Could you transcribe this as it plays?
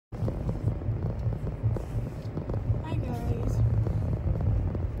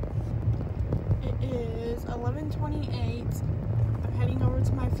11:28. I'm heading over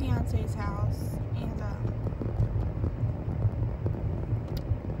to my fiance's house and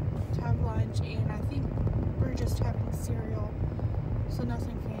to have lunch, and I think we're just having cereal, so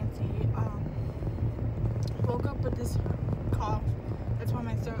nothing fancy. Woke up with this cough. That's why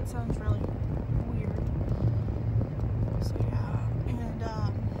my throat sounds really weird. So yeah, and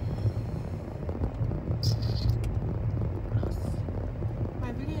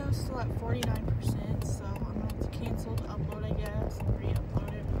my video's still at 49%, so I'm gonna have to cancel the upload, I guess, and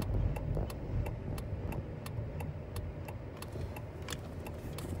re-upload it.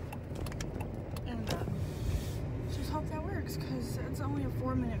 And just hope that works, because it's only a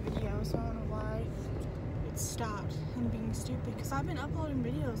 4-minute video, so I don't know why it stopped and being stupid, because I've been uploading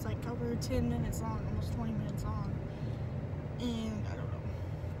videos like over 10 minutes long, almost 20 minutes long, and I don't know.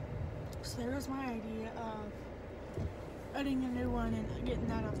 So there was my idea of editing a new one and getting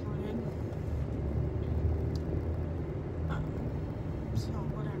that uploaded. So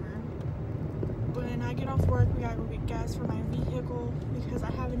whatever. When I get off work, we gotta go get gas for my vehicle, because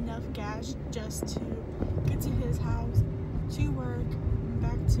I have enough gas just to get to his house, to work, and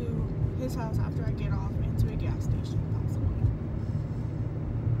back to his house after I get off, and to a gas station possibly.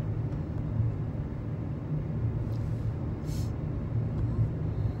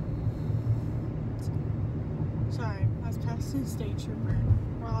 Sorry, I was passing a state trooper.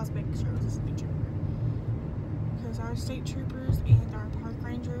 Well, I was making sure it was a state trooper, because our state troopers and our park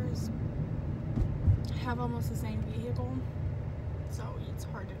rangers have almost the same vehicle, so it's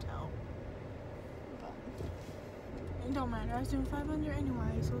hard to tell. But it don't matter. I was doing 500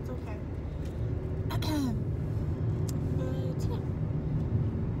 anyway, so it's okay. But yeah.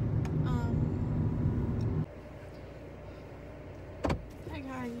 Hi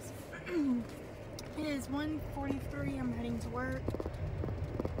guys. It is 1:43. I'm heading to work.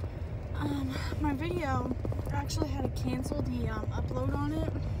 My video actually had to cancel the upload on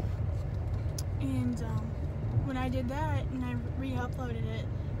it, and when I did that and I re-uploaded it,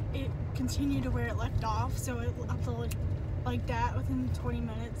 it continued to where it left off, so it uploaded like that within 20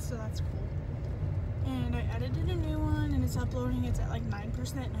 minutes, so that's cool. And I edited a new one, and it's uploading. It's at like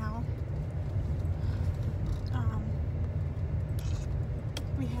 9% now.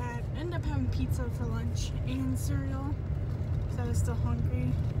 We ended up having pizza for lunch and cereal, because I was still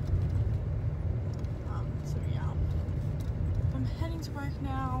hungry. So yeah, I'm heading to work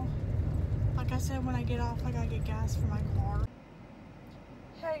now. Like I said, when I get off, I gotta get gas for my car.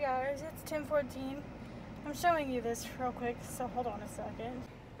 Hey guys, it's 10:14. I'm showing you this real quick, so hold on a second.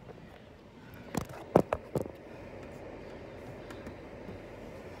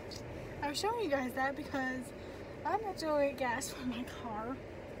 I was showing you guys that because I'm about to go get gas for my car.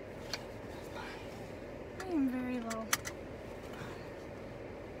 I am very low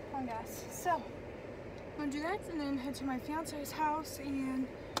on gas. So, I'm gonna do that and then head to my fiance's house and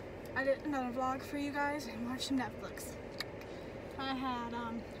edit another vlog for you guys and watch some Netflix. I had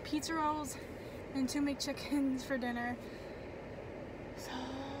pizza rolls and 2 McChickens for dinner. So,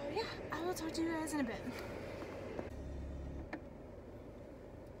 yeah, I will talk to you guys in a bit.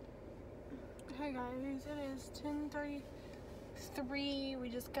 Hey guys, it is 10:33. We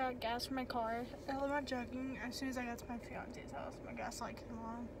just got gas for my car. I'm not joking. As soon as I got to my fiance's house, my gas light came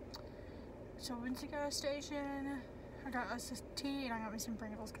on. So we went to the gas station. I got us a tea and I got me some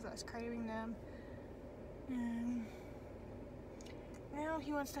Pringles because I was craving them. And now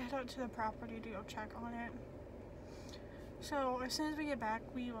he wants to head out to the property to go check on it. So as soon as we get back,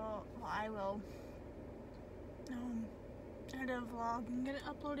 I will edit a vlog and get it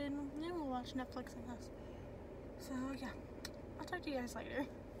uploaded, and then we'll watch Netflix, I guess. So yeah, I'll talk to you guys later.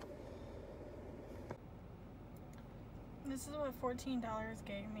 This is what $14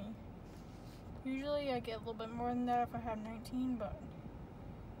 gave me. Usually I get a little bit more than that if I have 19, but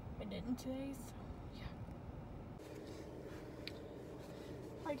I didn't today, so yeah.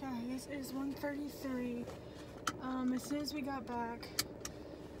 Hi guys, it is 1:33. As soon as we got back,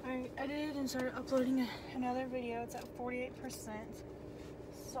 I edited and started uploading another video. It's at 48%.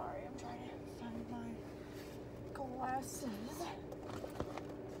 Sorry, I'm trying to find my glasses.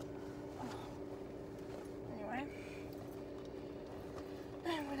 Anyway.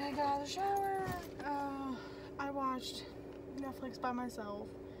 And when I got out of the shower, I watched Netflix by myself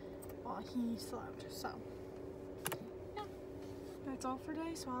while he slept. So, yeah. That's all for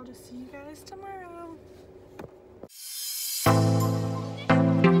today, so I'll just see you guys tomorrow.